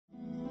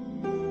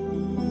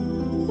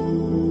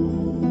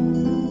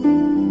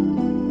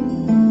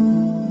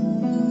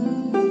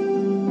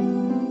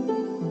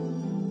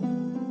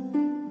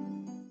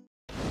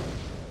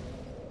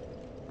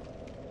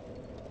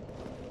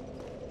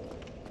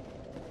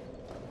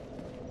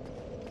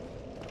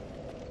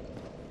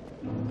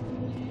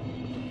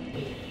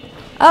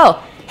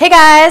Oh, hey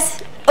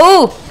guys.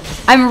 Oh,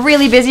 I'm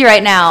really busy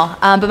right now,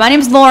 but my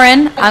name's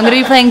Lauren. I'm going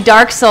to be playing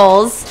Dark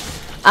Souls.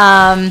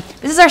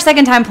 This is our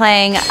second time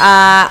playing.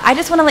 I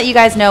just want to let you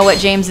guys know what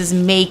James is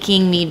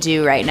making me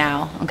do right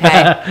now,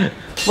 okay?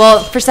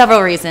 Well, for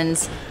several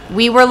reasons.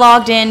 We were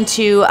logged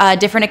into a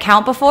different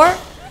account before,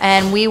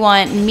 and we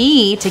want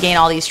me to gain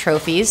all these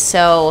trophies.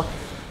 So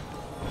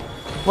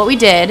what we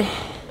did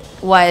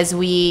was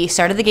we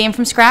started the game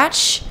from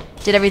scratch,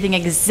 did everything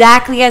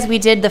exactly as we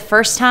did the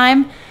first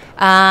time.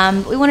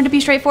 We wanted to be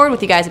straightforward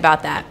with you guys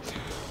about that.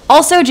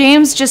 Also,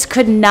 James just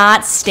could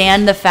not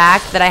stand the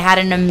fact that I had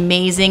an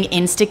amazing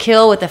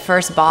insta-kill with the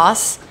first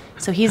boss,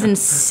 so he's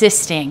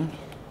insisting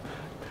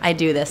I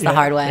do this the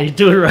hard way. You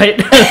do it right.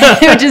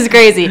 Which is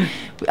crazy.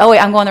 Oh, wait,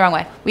 I'm going the wrong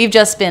way. We've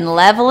just been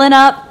leveling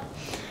up,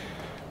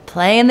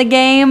 playing the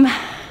game,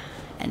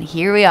 and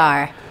here we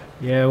are.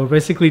 Yeah, we're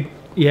basically,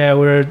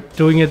 we're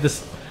doing it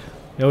this...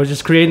 we're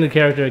just creating the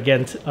character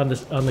again on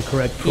the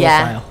correct profile.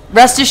 Yeah.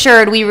 Rest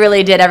assured, we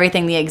really did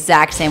everything the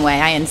exact same way.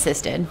 I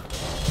insisted.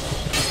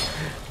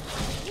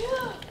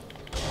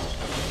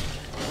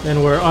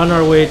 And we're on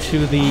our way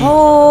to the...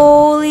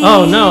 Holy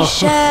Oh, no.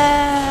 shit. All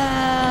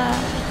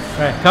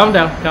right, calm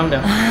down, calm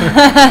down.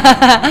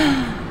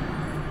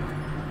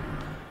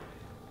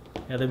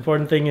 Yeah, the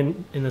important thing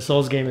in the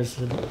Souls game is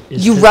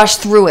you rush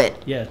through it.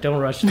 Yeah,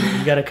 don't rush through it.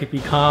 You gotta be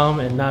calm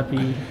and not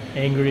be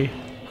angry.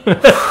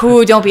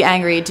 Ooh, don't be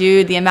angry,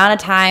 dude. The amount of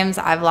times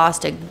I've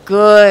lost a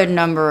good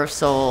number of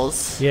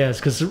souls. Yes,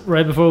 because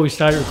right before we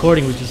started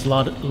recording, we just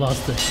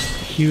lost a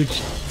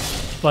huge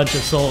bunch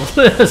of souls.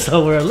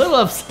 So we're a little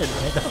upset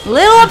right now.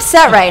 Little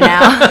upset right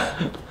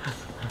now.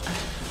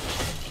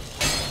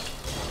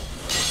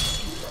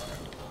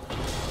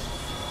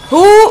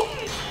 Ooh!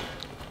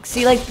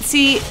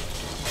 See,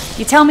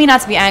 you tell me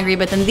not to be angry,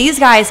 but then these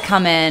guys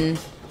come in,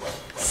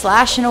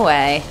 slashing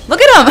away.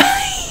 Look at him!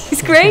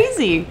 He's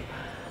crazy.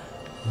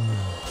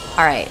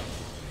 All right.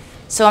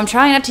 So I'm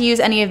trying not to use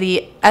any of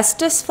the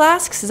Estus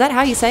flasks. Is that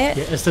how you say it?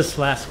 Yeah, Estus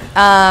flask.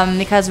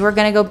 Because we're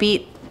gonna go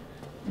beat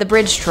the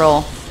bridge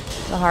troll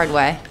the hard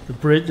way. The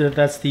bridge.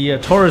 That's the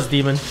Taurus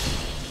demon.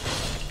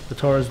 The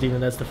Taurus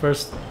demon. That's the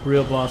first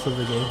real boss of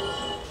the game.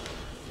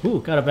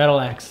 Ooh, got a battle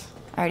axe.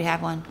 I already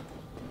have one.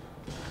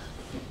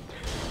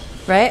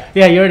 Right?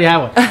 Yeah, you already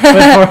have one.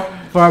 But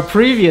for our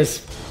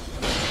previous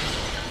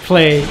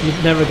play, you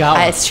never got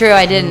one. It's true,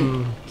 I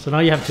didn't. So now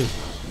you have two.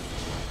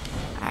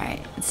 Alright,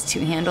 let's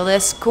two-handle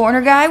this corner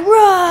guy.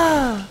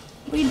 Whoa!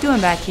 What are you doing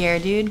back here,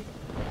 dude?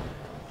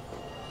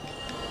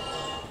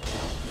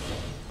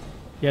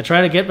 Yeah,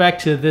 try to get back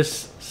to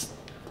this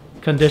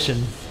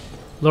condition.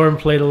 Lauren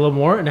played a little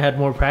more and had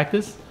more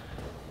practice,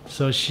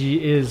 so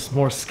she is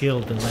more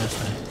skilled than last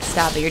time.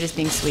 Stop it, you're just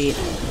being sweet.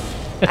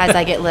 As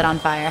I get lit on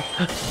fire.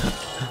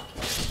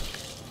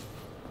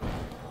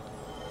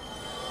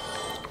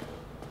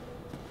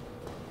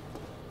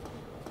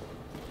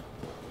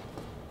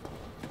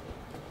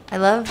 I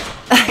love...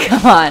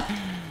 Come on.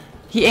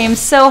 He aims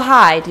so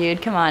high,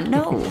 dude. Come on.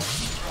 No.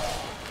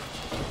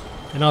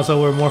 And also,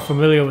 we're more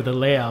familiar with the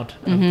layout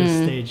of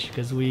this stage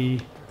because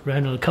we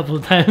ran it a couple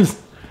of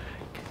times.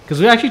 Because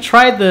we actually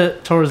tried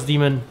the Taurus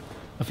demon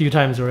a few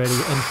times already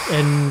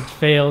and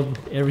failed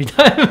every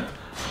time.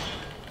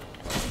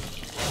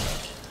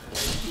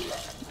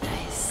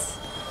 Nice.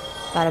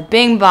 Bada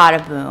bing,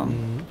 bada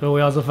boom. But we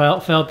also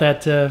felt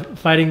that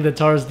fighting the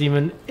Taurus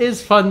demon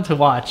is fun to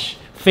watch.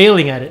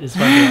 Failing at it is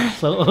fun to watch.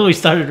 So we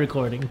started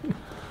recording.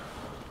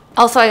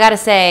 Also, I gotta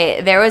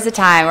say, there was a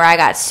time where I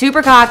got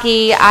super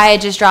cocky. I had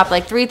just dropped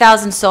like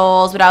 3,000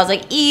 souls, but I was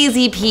like,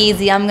 easy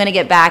peasy, I'm gonna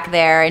get back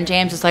there. And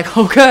James was like,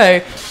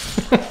 okay.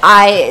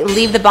 I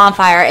leave the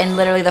bonfire, and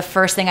literally the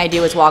first thing I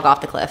do is walk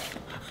off the cliff.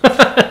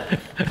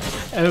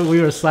 And we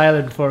were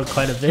silent for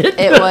quite a bit.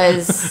 It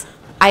was,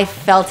 I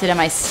felt it in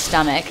my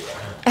stomach.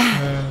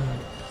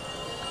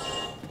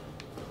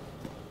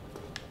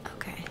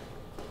 Okay.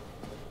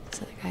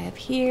 So the guy up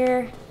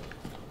here.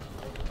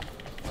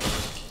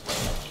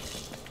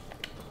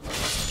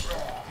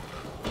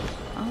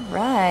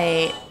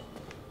 Right.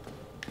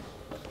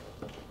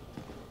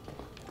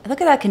 Look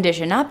at that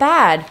condition. Not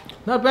bad.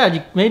 Not bad.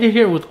 You made it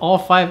here with all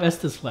 5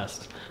 Estus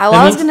flasks.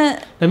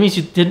 That means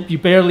you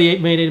barely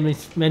made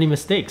many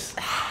mistakes.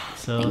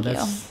 So Thank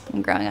that's... you.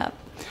 I'm growing up.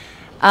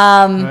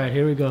 All right,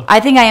 here we go. I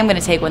think I am going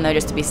to take one though,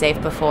 just to be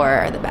safe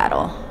before the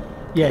battle.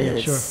 Yeah,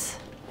 sure.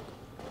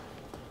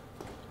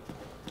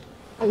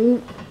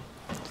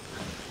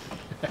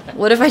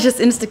 What if I just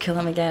insta-kill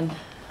him again?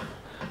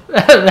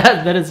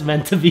 that is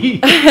meant to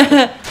be.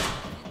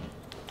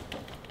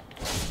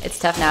 It's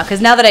tough now,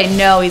 because now that I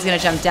know he's going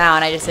to jump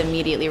down, I just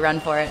immediately run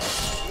for it.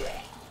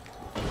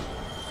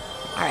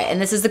 Alright, and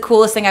this is the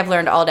coolest thing I've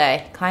learned all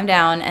day. Climb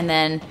down, and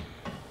then...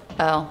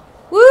 Oh.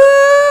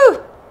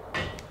 Woo!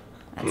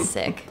 That's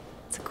sick.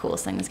 It's the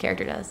coolest thing this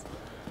character does.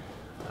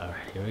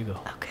 Alright, here we go.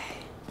 Okay.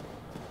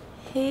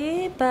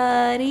 Hey,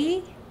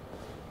 buddy.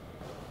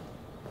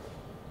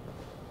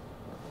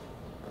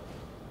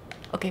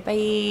 Okay,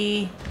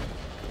 bye.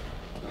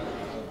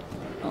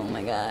 Oh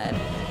my god.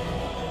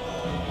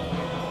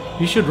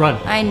 You should run.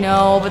 I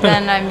know, but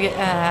then I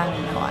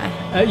don't know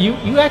why.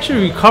 You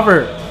actually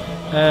recover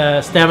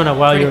stamina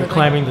while Pretty you're quickly.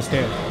 climbing the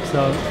stairs.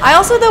 So I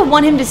also though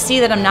want him to see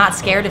that I'm not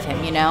scared of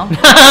him. You know.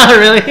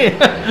 really?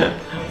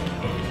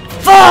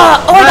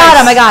 Fuck! Oh,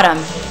 Nice. I got him.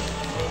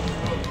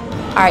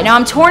 All right, now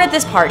I'm torn at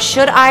this part.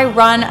 Should I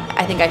run?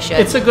 I think I should.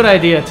 It's a good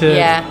idea to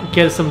Yeah.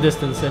 get some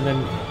distance and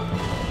then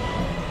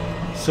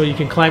so you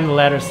can climb the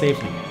ladder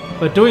safely.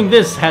 But doing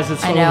this has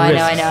its own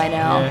risks. I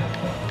know.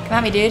 Yeah. Come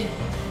at me, dude.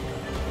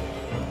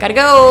 Gotta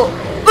go.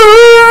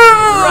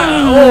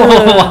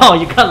 Oh wow,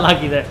 you got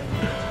lucky there.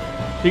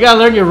 You gotta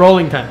learn your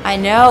rolling time. I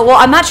know. Well,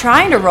 I'm not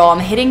trying to roll. I'm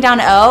hitting down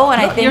O,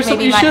 and I think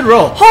maybe you my... should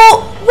roll.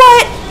 Oh,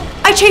 what?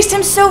 I chased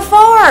him so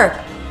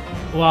far.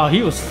 Wow,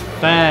 he was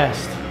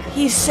fast.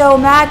 He's so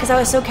mad because I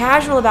was so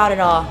casual about it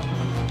all.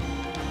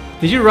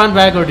 Did you run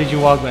back or did you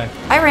walk back?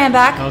 I ran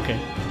back. Okay.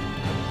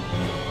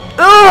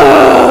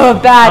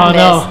 Ugh, bad Oh, miss.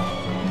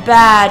 no.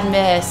 Bad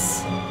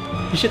miss.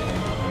 You should.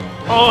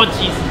 Oh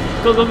jeez.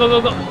 Go go go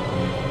go go.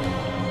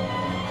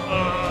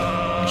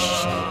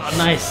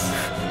 Nice.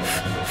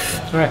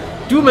 All right.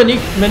 Do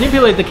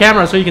manipulate the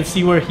camera so you can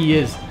see where he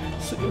is,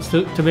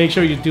 so to make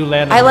sure you do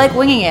land. I like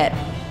winging it.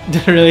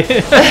 Really?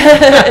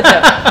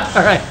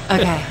 All right.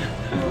 Okay.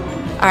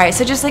 All right,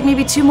 so just like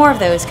maybe 2 more of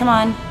those. Come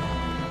on.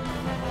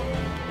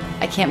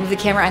 I can't move the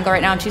camera angle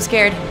right now. I'm too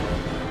scared.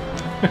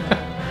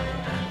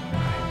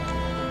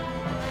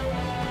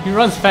 He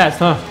runs fast,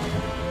 huh?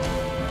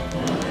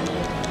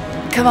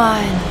 Come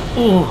on.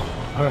 Ooh.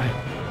 All right.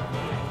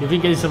 You've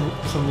been getting some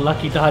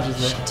lucky dodges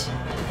there. Shit.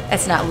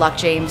 That's not luck,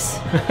 James.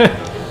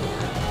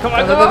 Come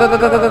on, Go, go, go, go,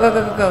 go, go, go,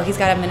 go, go, go. He's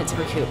got a minute to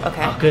recoup.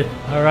 Okay. Oh, good.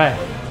 All right.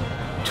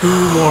 2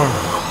 more.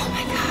 Oh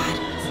my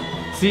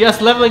god. See,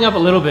 us leveling up a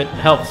little bit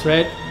helps,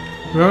 right?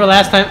 Remember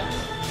last time?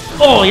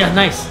 Oh, yeah,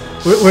 nice.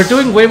 We're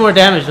doing way more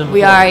damage than before.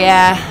 We are,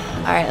 yeah.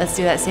 All right, let's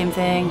do that same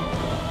thing.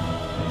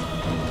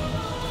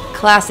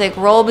 Classic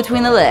roll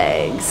between the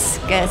legs.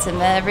 Gets him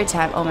every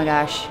time. Oh my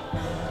gosh.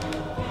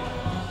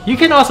 You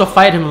can also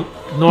fight him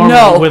normally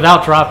No.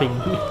 without dropping.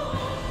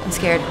 I'm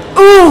scared.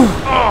 Ooh!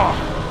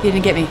 He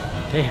didn't get me.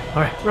 Damn.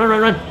 All right, run, run,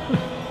 run.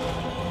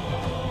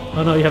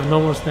 Oh no, you have no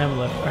more stamina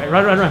left. All right,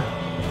 run, run, run.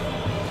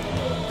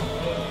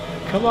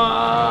 Come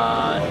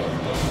on.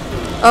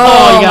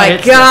 Oh, you got my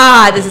hit.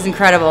 god, this is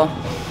incredible.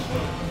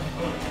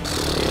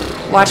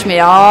 Watch me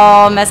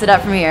all mess it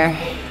up from here.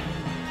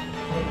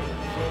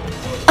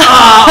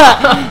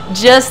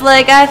 Just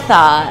like I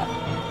thought.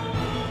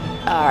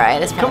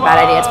 Alright, it's probably a bad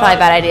idea. It's probably a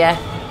bad idea.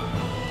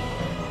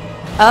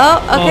 Oh,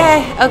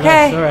 okay, Oh,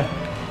 okay. Nice, all right.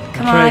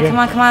 Come Try on, again. come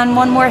on, come on.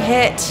 One more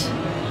hit.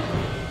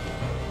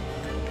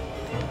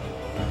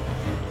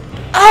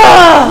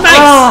 Oh!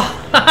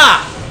 Nice!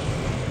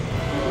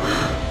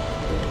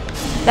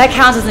 That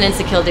counts as an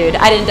insta-kill, dude.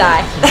 I didn't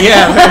die.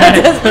 Yeah,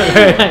 very nice.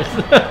 Very nice.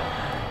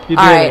 You did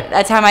Alright, it.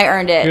 that's how I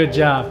earned it. Good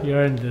job. You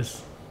earned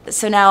this.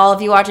 So now all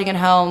of you watching at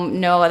home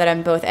know that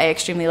I'm both A,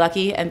 extremely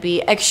lucky, and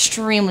B,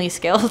 extremely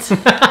skilled.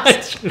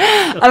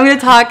 I'm going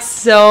to talk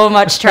so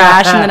much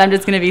trash, and then I'm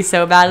just going to be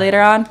so bad later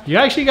on. You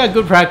actually got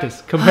good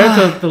practice. Compared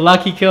to the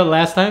lucky kill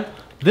last time,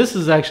 this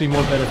is actually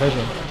more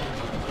beneficial.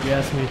 If you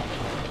ask me.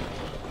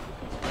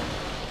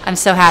 I'm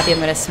so happy I'm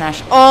going to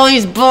smash all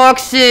these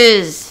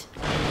boxes.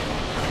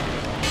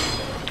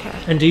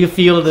 And do you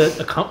feel the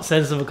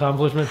sense of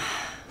accomplishment?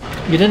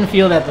 You didn't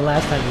feel that the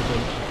last time you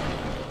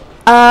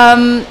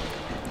played.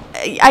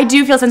 I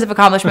do feel a sense of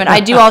accomplishment. I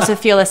do also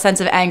feel a sense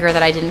of anger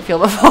that I didn't feel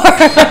before.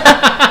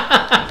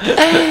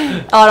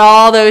 On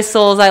all those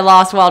souls I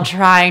lost while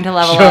trying to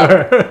level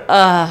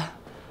up.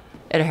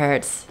 It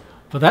hurts.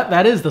 But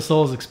that is the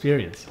Souls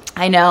experience.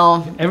 I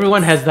know.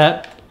 Everyone has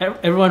that.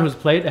 Everyone who's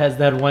played has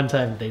that one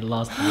time they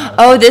lost. The last.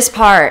 Oh, this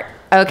part.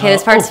 Okay,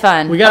 this part's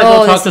fun. We gotta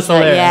go talk this to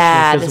is Solaire.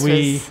 yeah, because this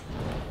we. was...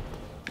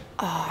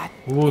 Oh,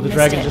 Ooh, the missed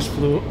dragon it. just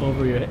flew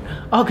over your head.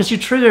 Oh, because you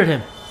triggered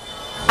him.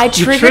 I You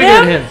triggered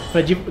him?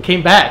 but you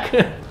came back.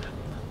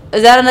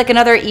 Is that like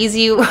another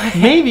easy way?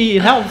 Maybe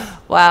it helps.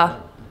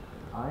 Wow.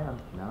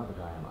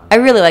 I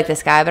really like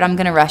this guy, but I'm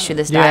going to rush through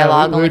this Yeah,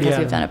 dialogue we only already because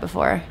have we've done him. it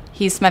before.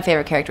 He's my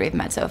favorite character we've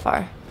met so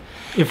far.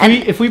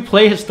 If we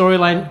play his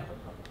storyline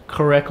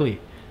correctly,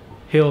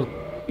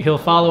 he'll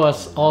follow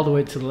us all the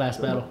way to the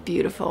last battle.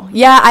 Beautiful.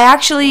 Yeah,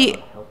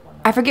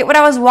 I forget what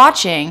I was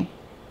watching.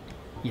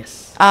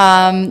 Yes.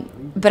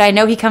 But I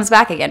know he comes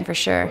back again for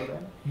sure.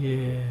 Yeah.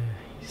 In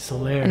a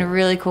Solaire.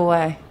 really cool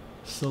way.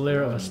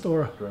 Solaire of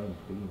Astora.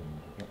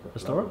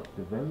 Astora?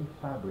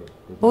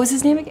 What was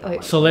his name again?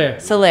 Wait. Solaire.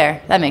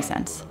 Solaire. That makes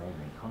sense.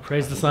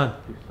 Praise the sun.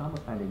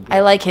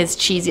 I like his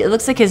cheesy. It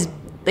looks like his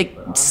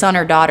son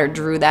or daughter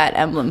drew that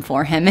emblem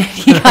for him and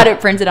he got it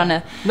printed on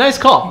a Nice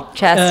call.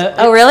 chest.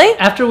 Oh, really?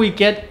 After we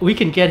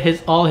can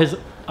get all his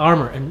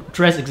armor and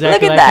dress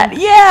exactly Look at like that. him.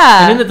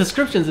 Yeah. And in the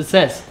descriptions it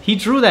says he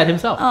drew that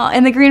himself. Oh,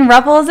 and the green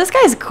ruffles. This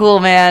guy's cool,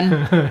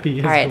 man. He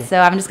is All right, cool. so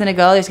I'm just going to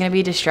go. There's going to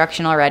be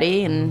destruction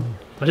already, and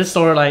But his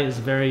storyline is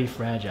very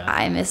fragile.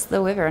 I miss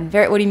the wyvern.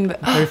 What do you mean?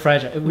 Very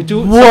fragile. We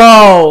do.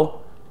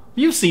 Whoa.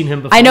 You've seen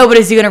him before. I know, but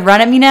is he going to run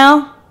at me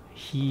now?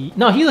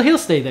 He'll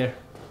stay there.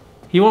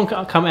 He won't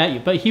come at you,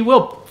 but he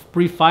will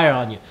breathe fire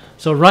on you.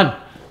 So run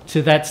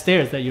to that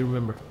stairs that you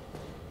remember.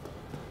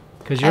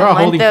 Because you're all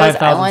holding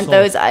 5,000 I want souls.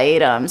 those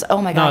items.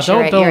 Oh my gosh, No,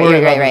 you're right. don't You're worry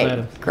right. about Right, those right.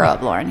 items. Grow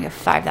up, Lauren. You have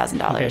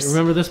 $5,000. Okay,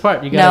 remember this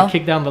part? You gotta No.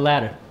 kick down the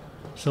ladder.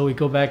 So we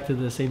go back to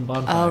the same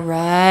bonfire. All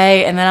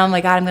right. And then I'm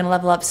like, God, I'm going to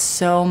level up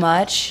so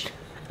much.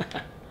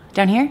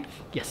 Down here?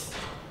 Yes.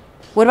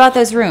 What about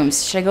those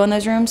rooms? Should I go in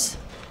those rooms?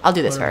 I'll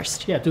do this Or-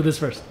 first. Yeah, do this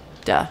first.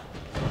 Duh.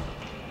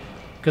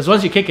 Because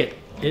once you kick it,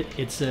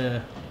 it's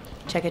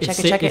Check it, it check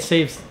sa- it, check it it.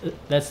 saves.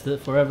 That's the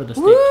forever the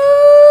stage. Woo!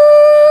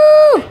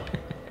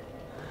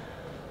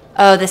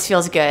 Oh, this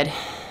feels good.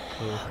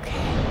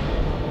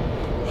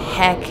 Okay.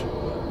 Heck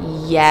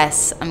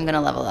yes. I'm going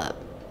to level up.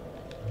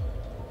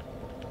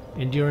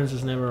 Endurance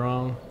is never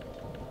wrong.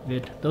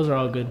 Good. Those are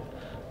all good.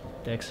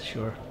 Dex,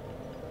 sure.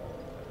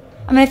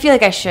 I mean, I feel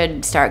like I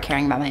should start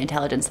caring about my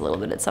intelligence a little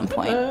bit at some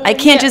point. I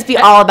can't just be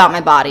all about my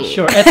body.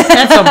 Sure,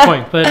 at some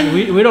point, but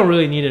we don't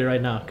really need it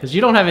right now because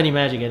you don't have any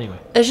magic anyway.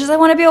 It's just I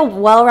want to be a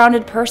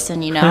well-rounded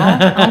person, you know?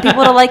 I want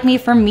people to like me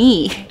for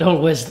me.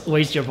 Don't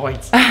waste your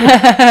points. All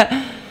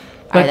right,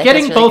 But that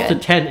getting feels really both to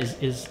good. 10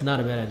 is not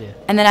a bad idea.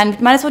 And then I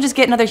might as well just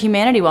get another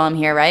humanity while I'm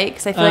here, right?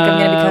 Because I feel like I'm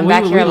going to be coming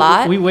back here a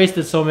lot. We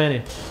wasted so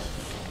many.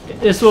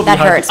 This will That be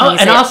hard. hurts. To, When you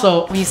and say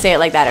also, when you say it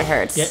like that, it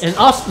hurts. yeah, and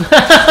also,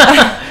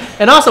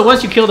 and also,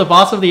 once you kill the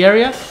boss of the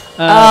area,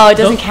 Oh, it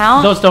doesn't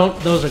count?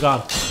 Those are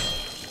gone.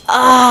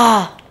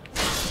 Ah!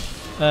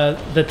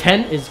 The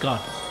 10 is gone.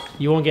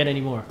 You won't get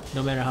any more,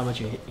 no matter how much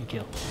you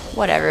kill.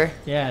 Whatever.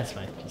 Yeah, it's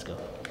fine. Just go.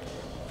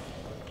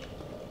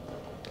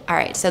 All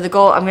right, so the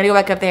goal, I'm going to go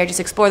back up there, just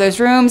explore those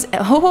rooms.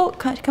 Oh,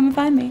 come and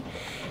find me.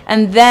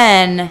 And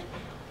then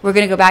we're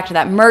going to go back to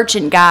that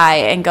merchant guy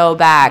and go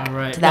back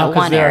Right. to that No, 'cause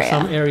one there area. are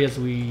some areas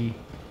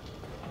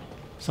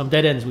some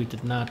dead ends we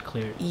did not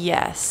clear.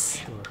 Yes.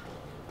 Sure.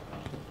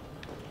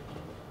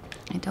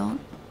 I don't.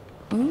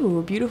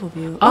 Ooh, beautiful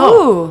view.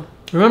 Oh. Ooh.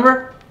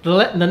 Remember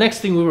the next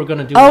thing we were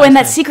gonna do? Oh, last and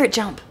that time. secret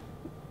jump.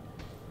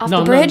 Off No,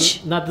 the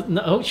bridge?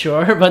 No, oh,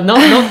 sure, but no.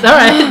 All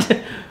right.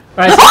 All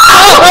right.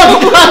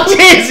 Oh,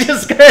 jeez, you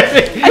scared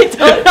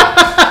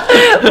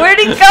me. Where'd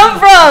he come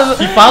from?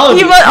 He followed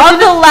He me. went on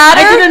the I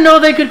ladder? didn't know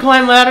they could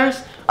climb ladders.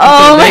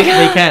 Oh my they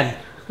God. can.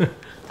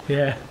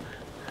 Yeah.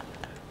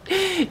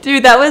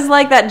 Dude, that was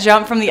like that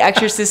jump from The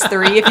Exorcist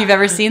 3, if you've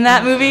ever seen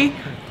that movie.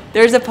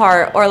 There's a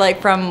part, or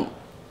like from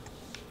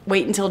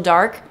Wait Until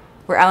Dark,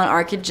 where Alan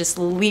Arkin just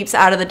leaps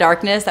out of the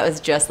darkness. That was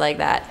just like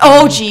that.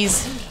 Oh,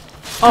 jeez.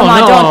 Come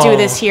on, no. don't do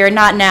this here.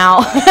 Not now.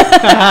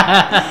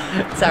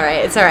 It's all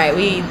right. It's all right.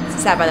 We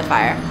sat by the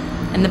fire,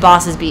 and the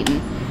boss is beaten.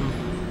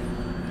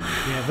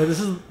 Yeah, but this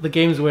is the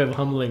game's way of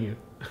humbling you.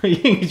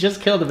 You just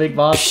kill the big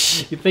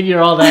boss. You think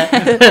you're all that,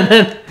 and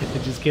then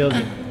it just kills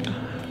you.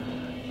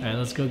 All right,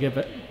 let's go get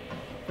back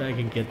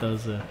and get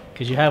those,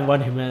 because you have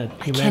one humanity.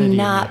 I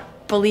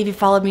cannot believe you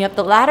followed me up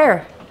the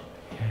ladder.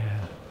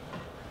 Yeah.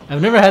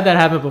 I've never had that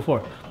happen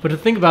before. But to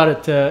think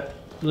about it,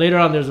 later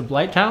on there's a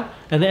blight town,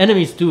 and the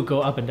enemies do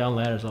go up and down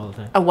ladders all the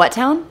time. A what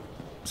town?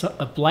 So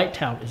a blight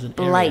town is an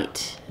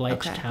Blight. area. Blight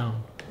Okay.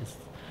 town. It's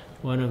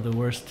one of the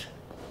worst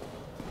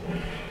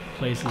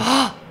places.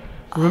 Oh,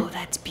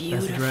 that's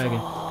beautiful. That's a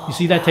dragon. You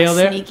see that tail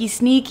there? Sneaky,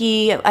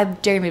 sneaky. I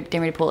dare me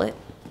to pull it.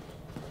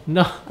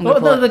 No. gonna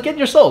pull it. Get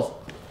your souls.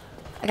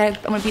 I'm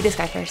gonna beat this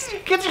guy first.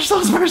 Get your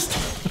souls first.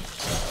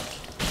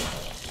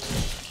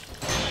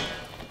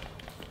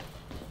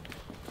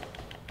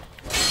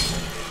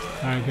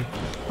 Alright,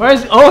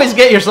 good. Always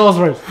get your souls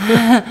first.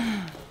 I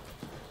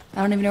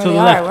don't even know To where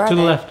the they are. left. Where are To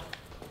the they? left.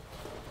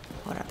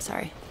 Hold up,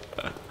 sorry.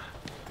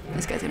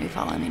 This guy's gonna be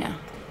following me now.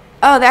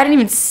 Oh, I didn't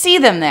even see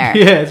them there.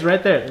 Yeah, it's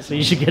right there. So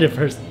you should get it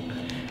first.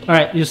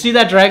 Alright, you see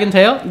that dragon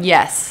tail?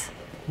 Yes.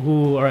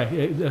 Ooh, alright.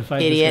 Fight this guy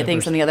Idiot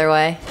thinks first. I'm the other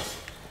way.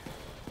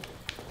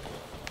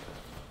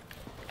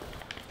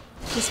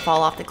 Just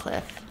fall off the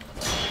cliff.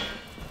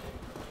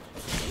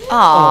 Aww.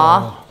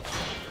 Oh.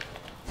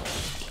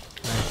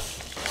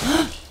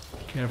 Nice.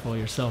 Careful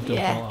yourself, don't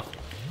Yeah. fall off.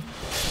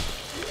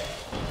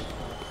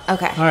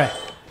 Okay.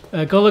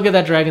 Alright, go look at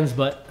that dragon's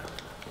butt.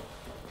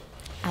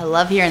 I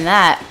love hearing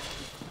that.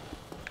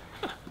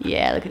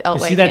 Yeah, look at. Oh,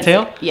 You wait. see that can't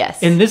tail? it.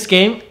 Yes. In this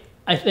game,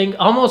 I think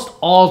almost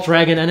all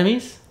dragon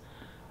enemies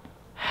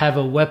have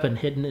a weapon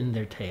hidden in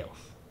their tails.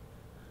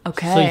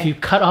 Okay. So if you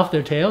cut off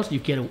their tails, you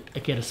get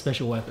a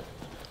special weapon.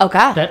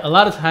 Okay. That a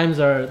lot of times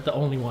are the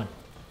only one.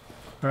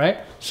 All right.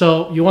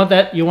 So you want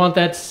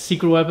that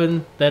secret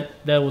weapon that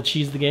will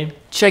cheese the game.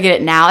 Should I get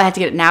it now? I have to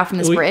get it now from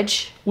this We-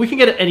 bridge? We can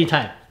get it any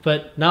time,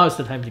 but now is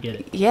the time to get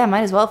it. Yeah,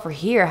 might as well for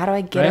here. How do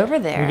I get right? over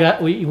there?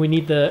 We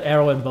need the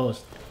arrow and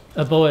bows.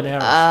 A bow and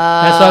arrows.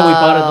 That's why we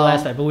bought it the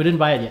last time, but we didn't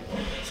buy it yet.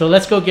 So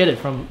let's go get it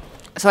from.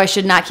 So I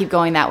should not keep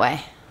going that way.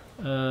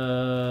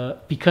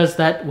 Because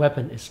that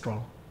weapon is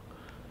strong.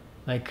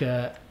 Like,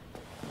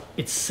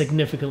 it's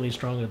significantly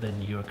stronger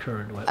than your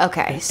current weapon.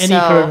 Okay, Any so-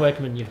 current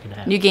weapon you can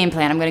have. New game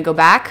plan. I'm going to go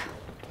back.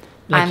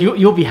 Like,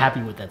 you'll be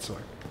happy with that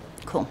sword.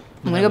 Cool.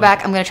 I'm going to go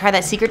back. I'm going to try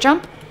that secret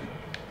jump.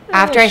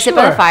 After I sit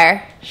by the sure.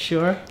 fire.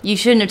 Sure. You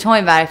shouldn't have told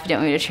me about it if you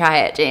didn't want me to try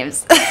it,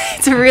 James.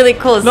 It's a really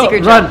cool No,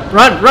 secret run, jump.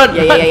 run.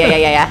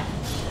 Yeah.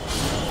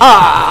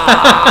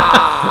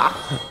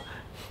 Ah!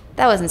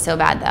 That wasn't so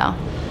bad though.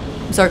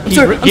 I'm sorry. I'm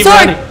sorry. I'm Keep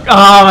sorry. running.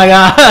 Oh my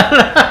god.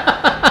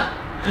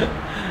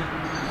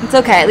 It's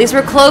okay. At least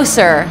we're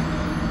closer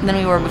than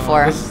we were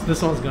before.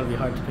 This one's gonna be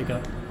hard to pick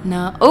up.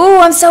 No.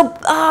 Oh, I'm so.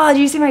 Oh, did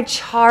you see my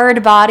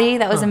charred body?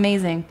 That was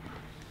amazing.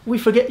 You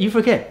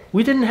forget.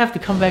 We didn't have to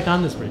come back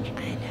on this bridge.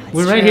 I know. It's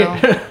We're true. right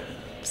here.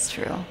 It's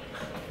true.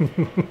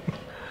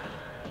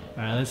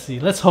 Alright, let's see.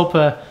 Let's hope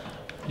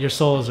your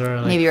souls are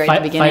like Maybe right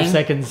at the beginning. 5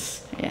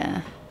 seconds.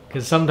 Yeah.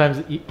 Because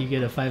sometimes you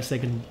get a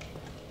 5-second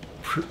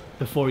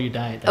before you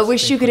die. I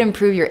wish you could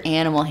improve your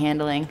animal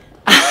handling.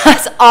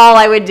 That's all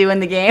I would do in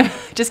the game.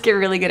 Just get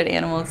really good at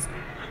animals.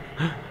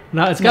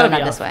 No, it's gotta be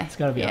not up. this way. It's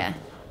gotta be yeah.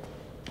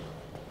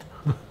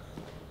 up.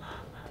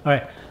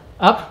 Alright,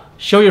 up,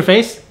 show your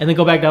face, and then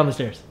go back down the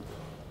stairs.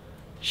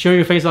 Show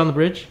your face on the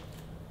bridge.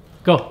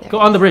 Go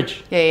on the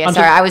bridge. Yeah.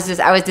 Sorry, I was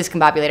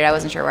discombobulated. I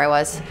wasn't sure where I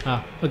was.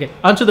 Ah, okay.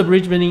 Onto the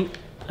bridge, meaning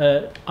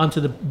onto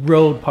the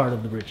road part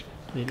of the bridge.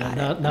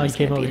 Now you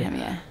came over here. Him,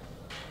 yeah.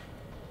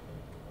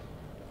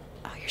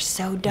 Oh, you're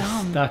so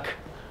dumb. Stuck.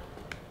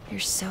 You're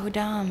so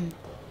dumb.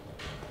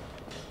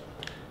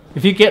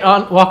 If you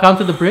walk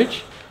onto the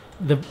bridge,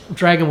 the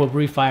dragon will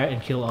breathe fire and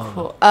kill all of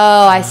them.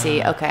 Oh, I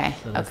see. Okay.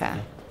 So that's Okay.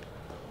 the-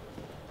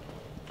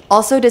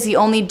 Also, does he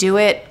only do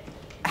it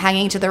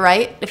hanging to the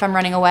right if I'm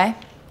running away?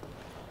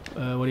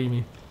 What do you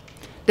mean?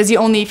 Does he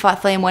only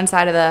flame one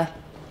side of the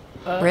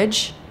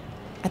bridge?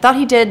 I thought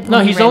he did. No,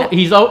 when he ran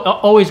he's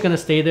always gonna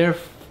stay there,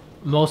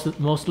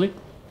 mostly.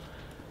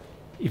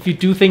 If you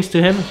do things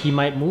to him, he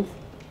might move.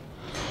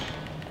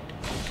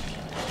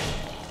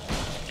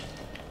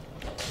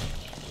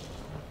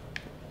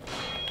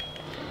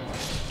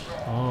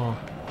 Oh,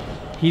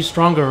 he's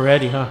stronger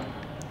already, huh?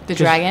 The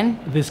dragon?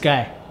 This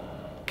guy,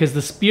 because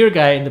the spear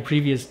guy in the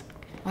previous,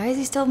 Why is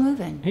he still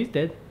moving? he's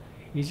dead.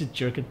 He's just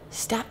jerking.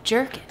 Stop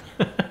jerking.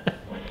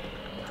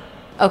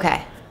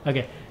 Okay.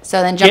 Okay.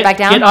 So then jump back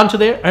down. Get onto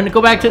there and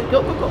go back to go.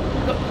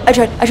 I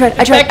tried.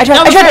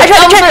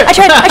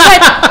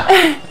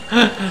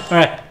 All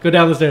right, go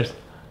down the stairs.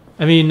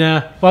 I mean,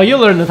 well, you'll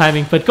learn the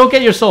timing, but go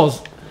get your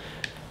souls.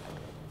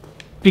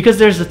 Because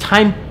there's a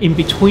time in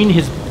between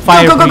his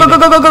fire. Go.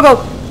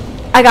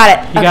 I got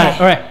it. You got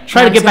it. All right,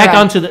 try to get back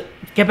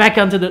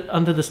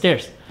onto the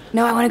stairs.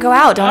 No, I want to go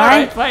out, don't All I?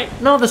 right, fine.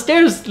 No, the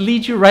stairs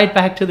lead you right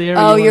back to the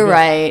area. Oh, you're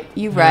right.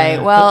 You're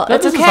right. Well,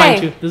 But it's this okay. is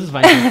fine too. This is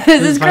fine too.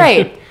 This is fine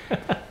great. too.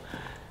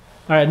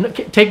 All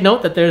right, take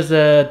note that there's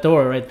a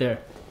door right there.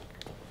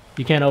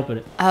 You can't open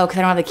it. Oh, because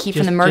I don't have the key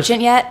from the Just-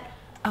 merchant yet?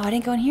 Oh, I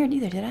didn't go in here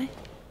either, did I? Is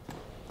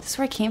this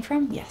where I came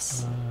from?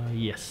 Yes.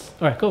 Yes.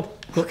 All right, go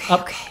Okay,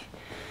 up. okay.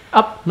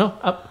 Up. No,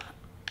 up.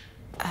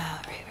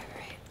 Oh, right.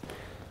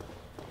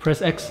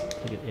 Press X.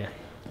 Yeah.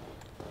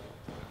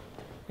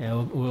 Yeah,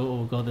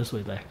 we'll go this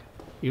way back.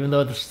 Even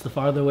though this is the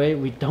farther way,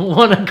 we don't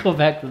want to go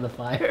back to the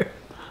fire.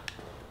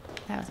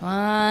 That was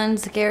one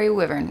scary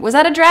wyvern. Was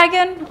that a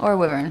dragon or a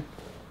wyvern?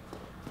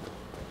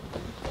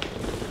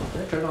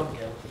 Turn on the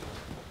camera.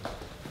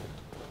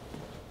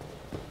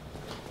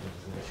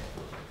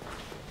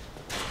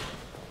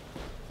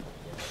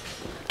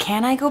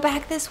 Can I go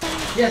back this way?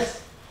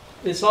 Yes,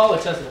 it's all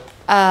accessible.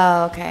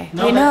 Oh, okay.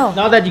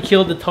 Now that you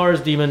killed the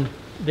Taurus demon,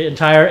 the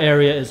entire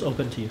area is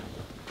open to you.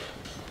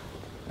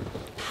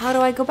 How do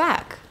I go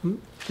back?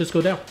 Just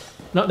go down.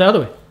 No, the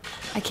other way.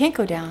 I can't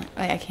go down.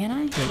 Wait, can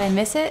I? Did I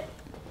miss it?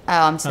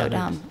 Oh, I'm so there it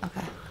dumb.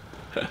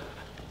 Okay.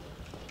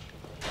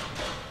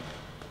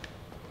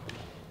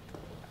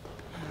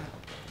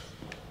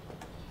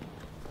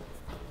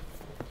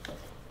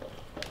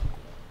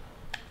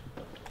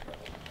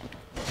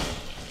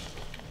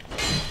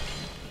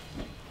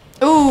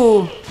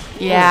 Ooh.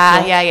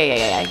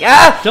 Yeah.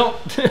 Ah! Don't.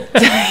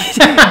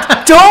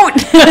 Don't.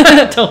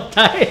 Don't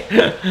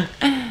die.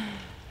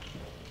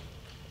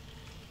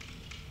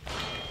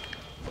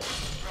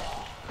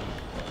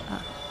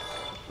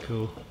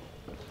 Cool.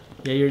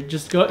 Yeah, you're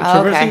just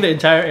traversing the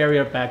entire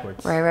area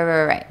backwards.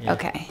 Right. Yeah.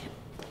 Okay.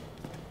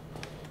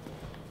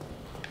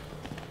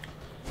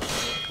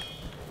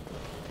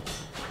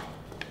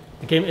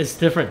 The game is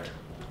different.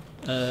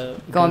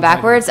 Going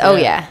backwards? Oh,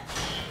 yeah.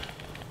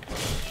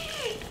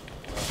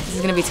 This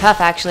is going to be tough,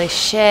 actually.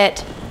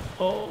 Shit.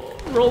 Oh,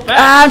 roll back.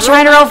 I'm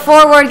trying to roll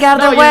forward. Get out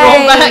of the No, way. you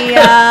roll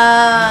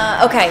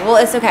back. Okay, well,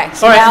 it's okay.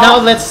 So All right, now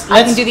let's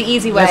I can do the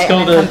easy way let's go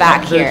and then come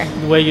back here.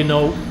 The way you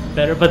know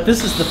better. But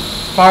this is the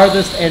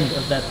farthest end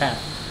of that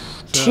path.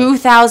 So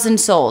 2,000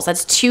 souls.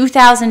 That's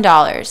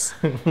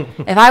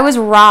 $2,000. If I was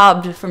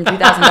robbed from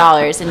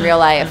 $2,000 in real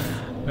life.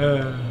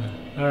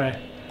 all right.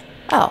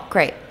 Oh,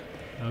 great.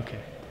 Okay.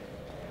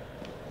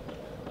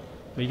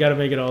 But you got to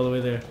make it all the way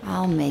there.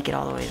 I'll make it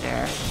all the way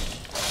there.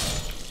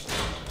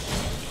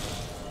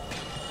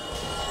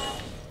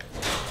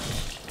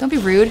 Don't be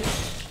rude.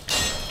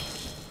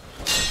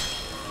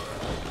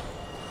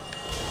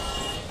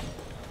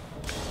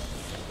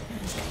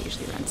 This guy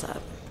usually runs up.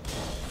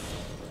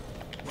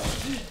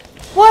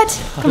 What?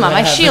 Come on,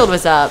 my shield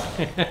was up.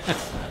 All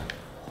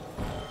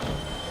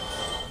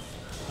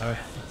right,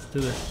 let's do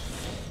this.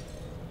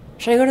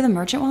 Should I go to the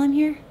merchant while I'm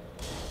here?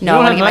 No, I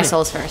want to get my money.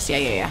 souls first.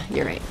 Yeah.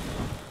 You're right.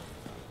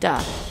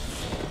 Duh.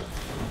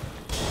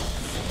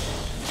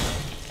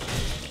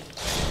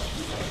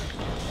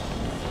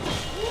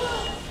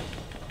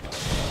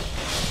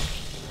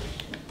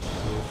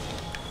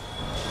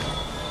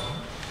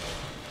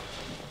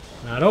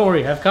 Now, don't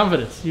worry. Have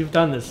confidence. You've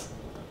done this.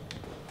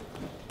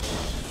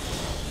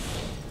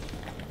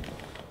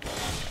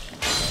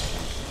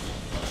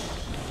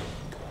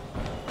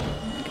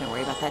 I'm not gonna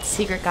worry about that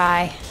secret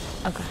guy.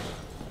 Okay.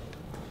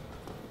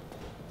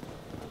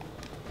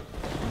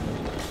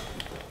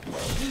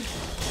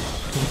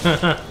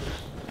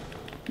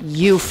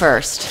 You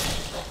first.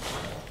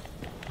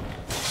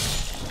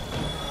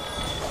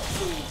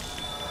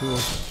 Cool.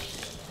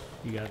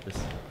 You got this.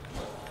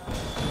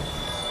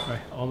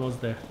 Alright,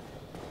 almost there.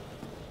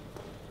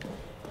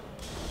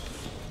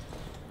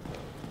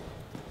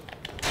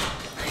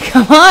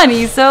 Come on,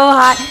 he's so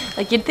hot.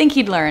 Like, you'd think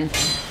he'd learn.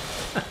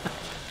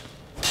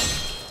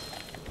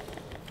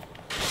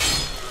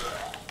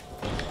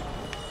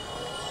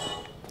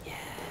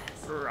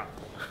 Yes.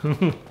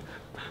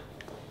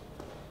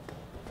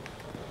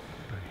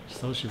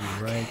 So should be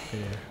right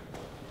there.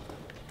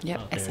 Yep,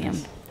 Oh, I there see it him.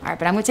 is. All right,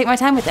 but I'm going to take my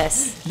time with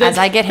this as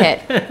I get hit.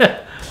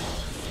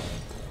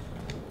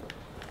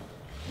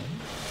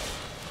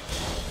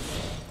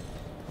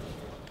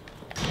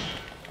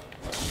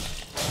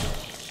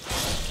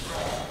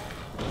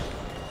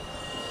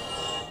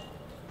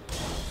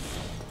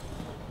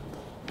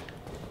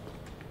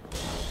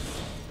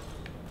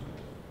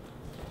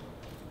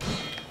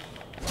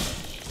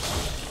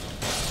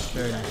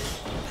 Very nice.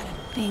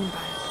 Bing,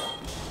 bada.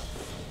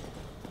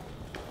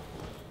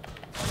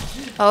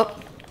 Oh,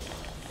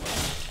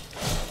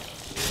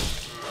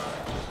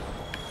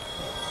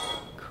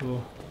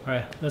 Cool.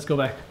 Alright, let's go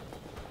back.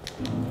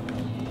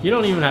 You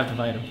don't even have to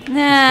fight him.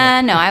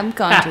 nah, no, I'm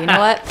going to. You know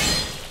what?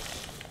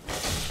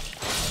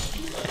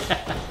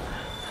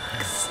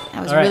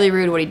 That was All right. really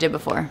rude what he did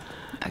before.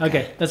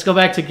 Okay, let's go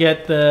back to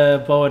get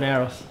the bow and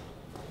arrows.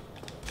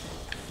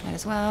 Might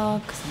as well,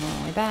 because I'm on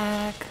my way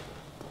back.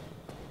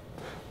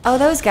 Oh,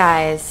 those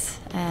guys.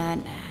 Nah.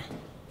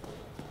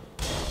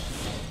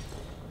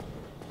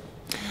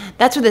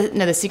 That's where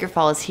the secret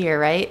fall is here,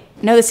 right?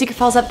 No, the secret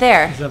fall's up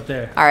there. He's up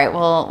there. All right,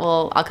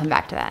 well, I'll come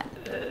back to that.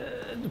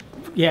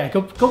 Yeah,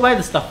 go buy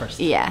the stuff first.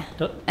 Yeah,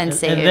 and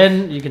save. And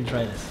then you can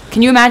try this.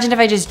 Can you imagine if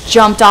I just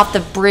jumped off the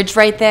bridge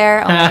right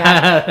there? Oh my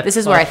god, this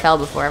is where I fell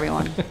before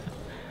everyone.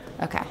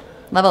 Okay,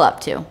 level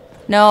up too.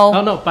 No.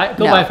 Oh no,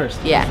 go buy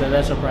first. Yeah.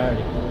 That's a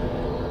priority.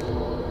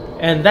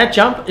 And that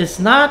jump is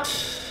not.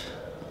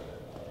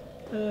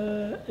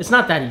 It's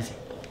not that easy.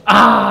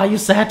 Ah, you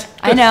sat.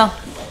 I know.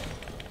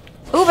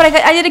 Ooh, but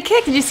I did a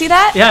kick. Did you see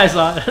that? Yeah, I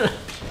saw it.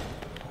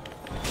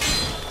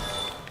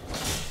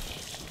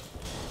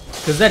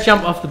 Because that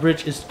jump off the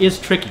bridge is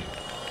tricky.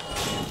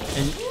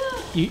 And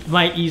you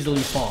might easily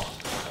fall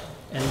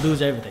and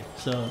lose everything.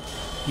 So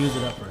use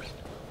it up first.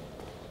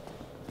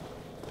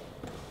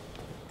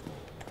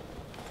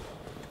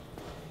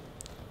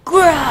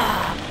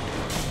 Grah!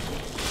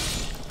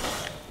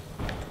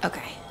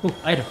 Okay. Ooh,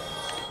 item.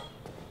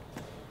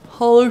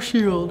 Hollow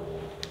shield.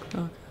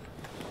 Okay.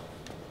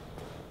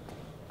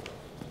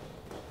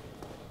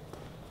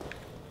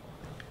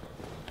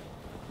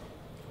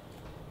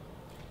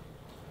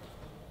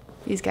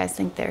 These guys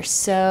think they're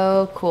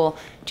so cool.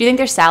 Do you think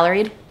they're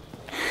salaried?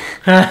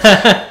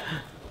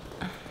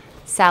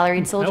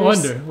 Salaried soldiers? I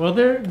wonder. Well,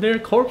 they're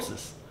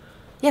corpses.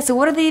 Yeah, so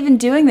what are they even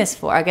doing this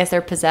for? I guess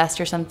they're possessed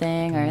or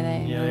something, are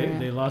they? Yeah,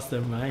 they lost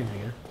their minds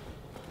again.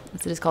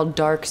 What's it is called?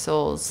 Dark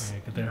Souls.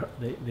 Yeah, 'cause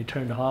they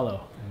turned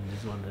hollow and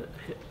just wanted to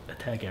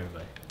attack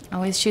everybody.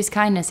 Always choose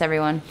kindness,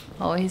 everyone.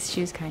 Always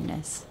choose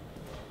kindness.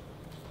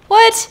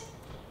 What?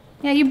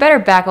 Yeah, you better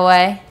back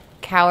away,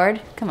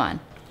 coward. Come on.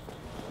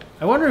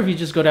 I wonder if you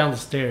just go down the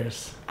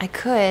stairs. I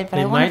could, but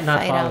They I want might to not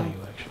fight follow him. you,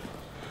 actually.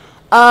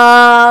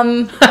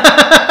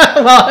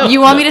 Well,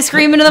 you want me to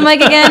scream into the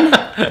mic again?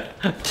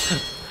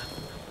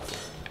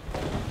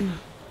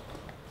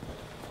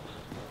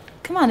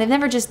 Come on, they've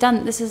never just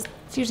done this. It's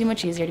usually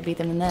much easier to beat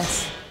them than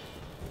this.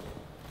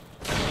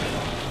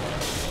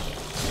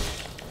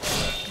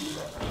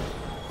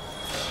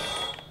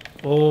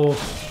 Oh.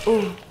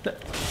 Ooh.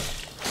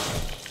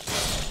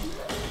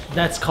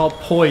 That's called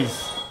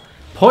poise.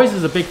 Poise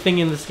is a big thing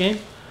in this game.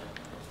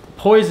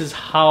 Poise is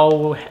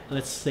how,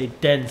 let's say,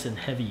 dense and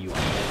heavy you are.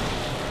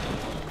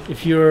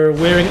 If you're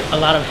wearing a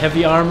lot of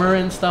heavy armor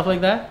and stuff like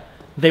that,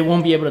 they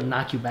won't be able to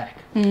knock you back.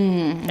 Okay.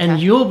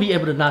 And you'll be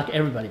able to knock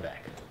everybody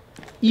back.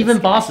 Even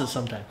bosses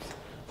sometimes.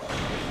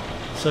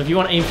 So if you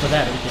want to aim for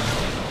that, you can.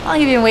 How long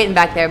have you been waiting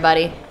back there,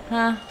 buddy?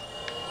 Huh?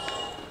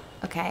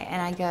 Okay,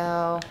 and I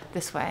go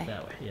this way.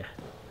 That way, yeah.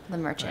 The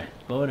merchant.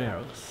 Right. Bow and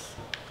arrows.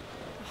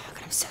 Oh,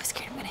 God, I'm so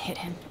scared I'm going to hit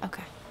him.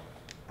 Okay.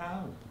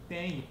 Oh,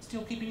 there, you're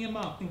still keeping your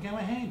mark, then go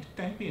ahead.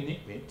 Don't be a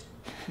nitwit.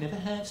 Never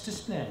hurts to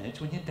splurge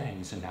when your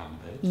days are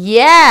numbered.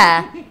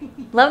 Yeah!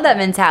 Love that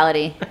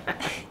mentality.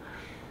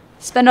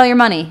 Spend all your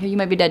money, or you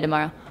might be dead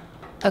tomorrow.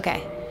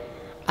 Okay.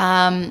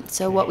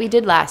 So what we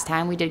did last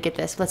time, we did get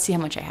this. Let's see how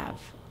much I have.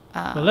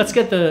 Well, let's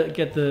get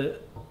the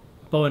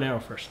bow and arrow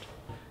first,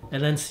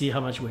 and then see how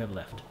much we have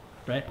left.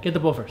 Right? Get the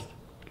bow first.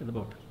 Get the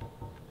bow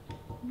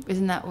first.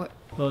 Isn't that what?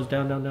 Bows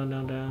down, down, down,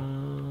 down,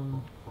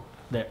 down.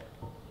 There.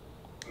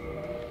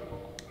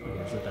 Okay,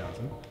 that's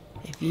 1,000.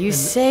 If you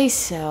say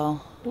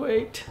so.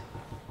 Wait.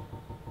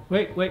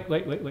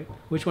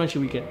 Which one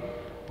should we get?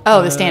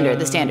 Oh, the standard.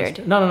 The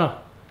standard. No.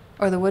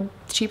 Or the wood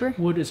cheaper?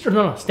 Wood is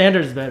no.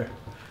 Standard is better,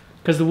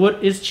 because the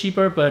wood is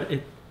cheaper, but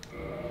it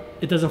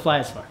doesn't fly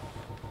as far.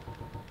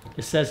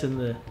 It says in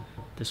the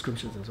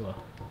descriptions as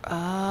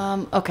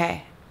well.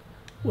 Okay.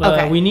 Well,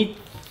 Okay. we need.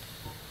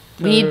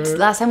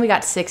 Last time we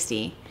got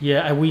 60.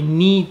 Yeah, we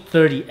need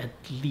 30 at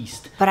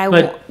least.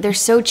 But they're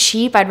so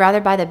cheap. I'd rather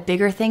buy the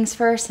bigger things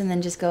first and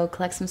then just go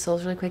collect some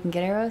souls really quick and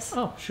get arrows.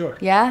 Oh, sure.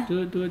 Yeah?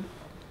 Do it.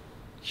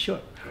 Sure.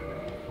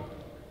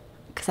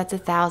 Because that's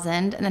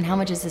 1,000. And then how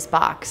much is this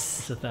box?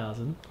 It's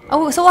 1,000.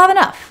 Oh, so we'll have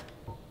enough.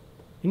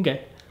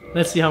 Okay.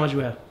 Let's see how much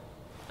we have.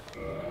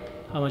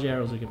 How much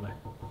arrows we can buy.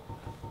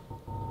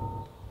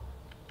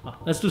 Oh,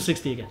 let's do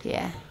 60 again.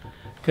 Yeah.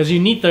 Because you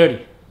need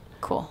 30.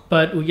 Cool.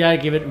 But we gotta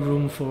give it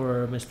room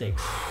for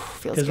mistakes.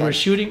 Feels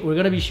Because good. we're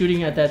gonna be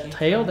shooting at that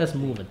tail that's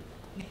moving.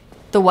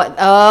 The what?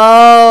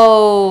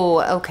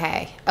 Oh,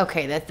 okay.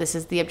 Okay, this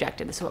is the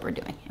objective. This is what we're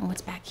doing. And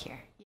what's back here?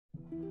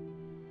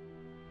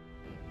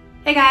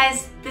 Hey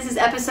guys, this is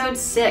episode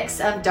 6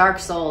 of Dark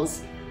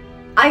Souls.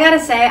 I gotta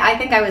say, I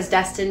think I was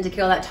destined to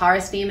kill that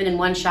Taurus demon in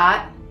one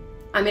shot.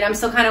 I mean, I'm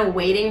still kind of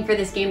waiting for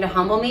this game to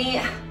humble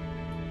me.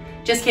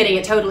 Just kidding,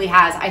 it totally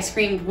has. I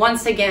screamed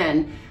once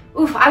again.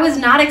 Oof, I was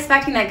not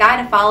expecting that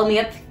guy to follow me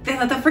up the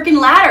freaking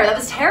ladder. That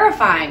was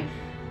terrifying.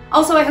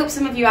 Also, I hope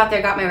some of you out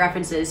there got my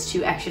references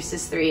to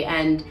Exorcist 3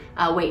 and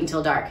Wait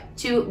Until Dark.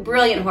 2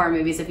 brilliant horror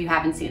movies if you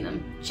haven't seen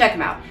them. Check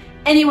them out.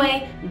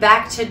 Anyway,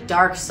 back to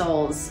Dark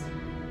Souls.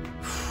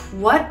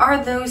 What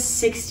are those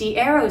 60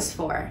 arrows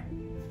for?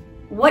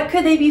 What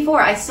could they be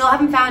for? I still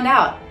haven't found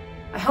out.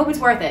 I hope it's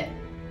worth it.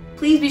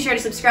 Please be sure to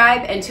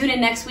subscribe and tune in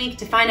next week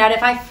to find out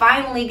if I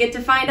finally get to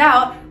find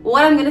out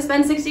what I'm going to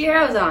spend 60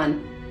 arrows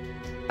on.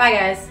 Bye,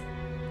 guys.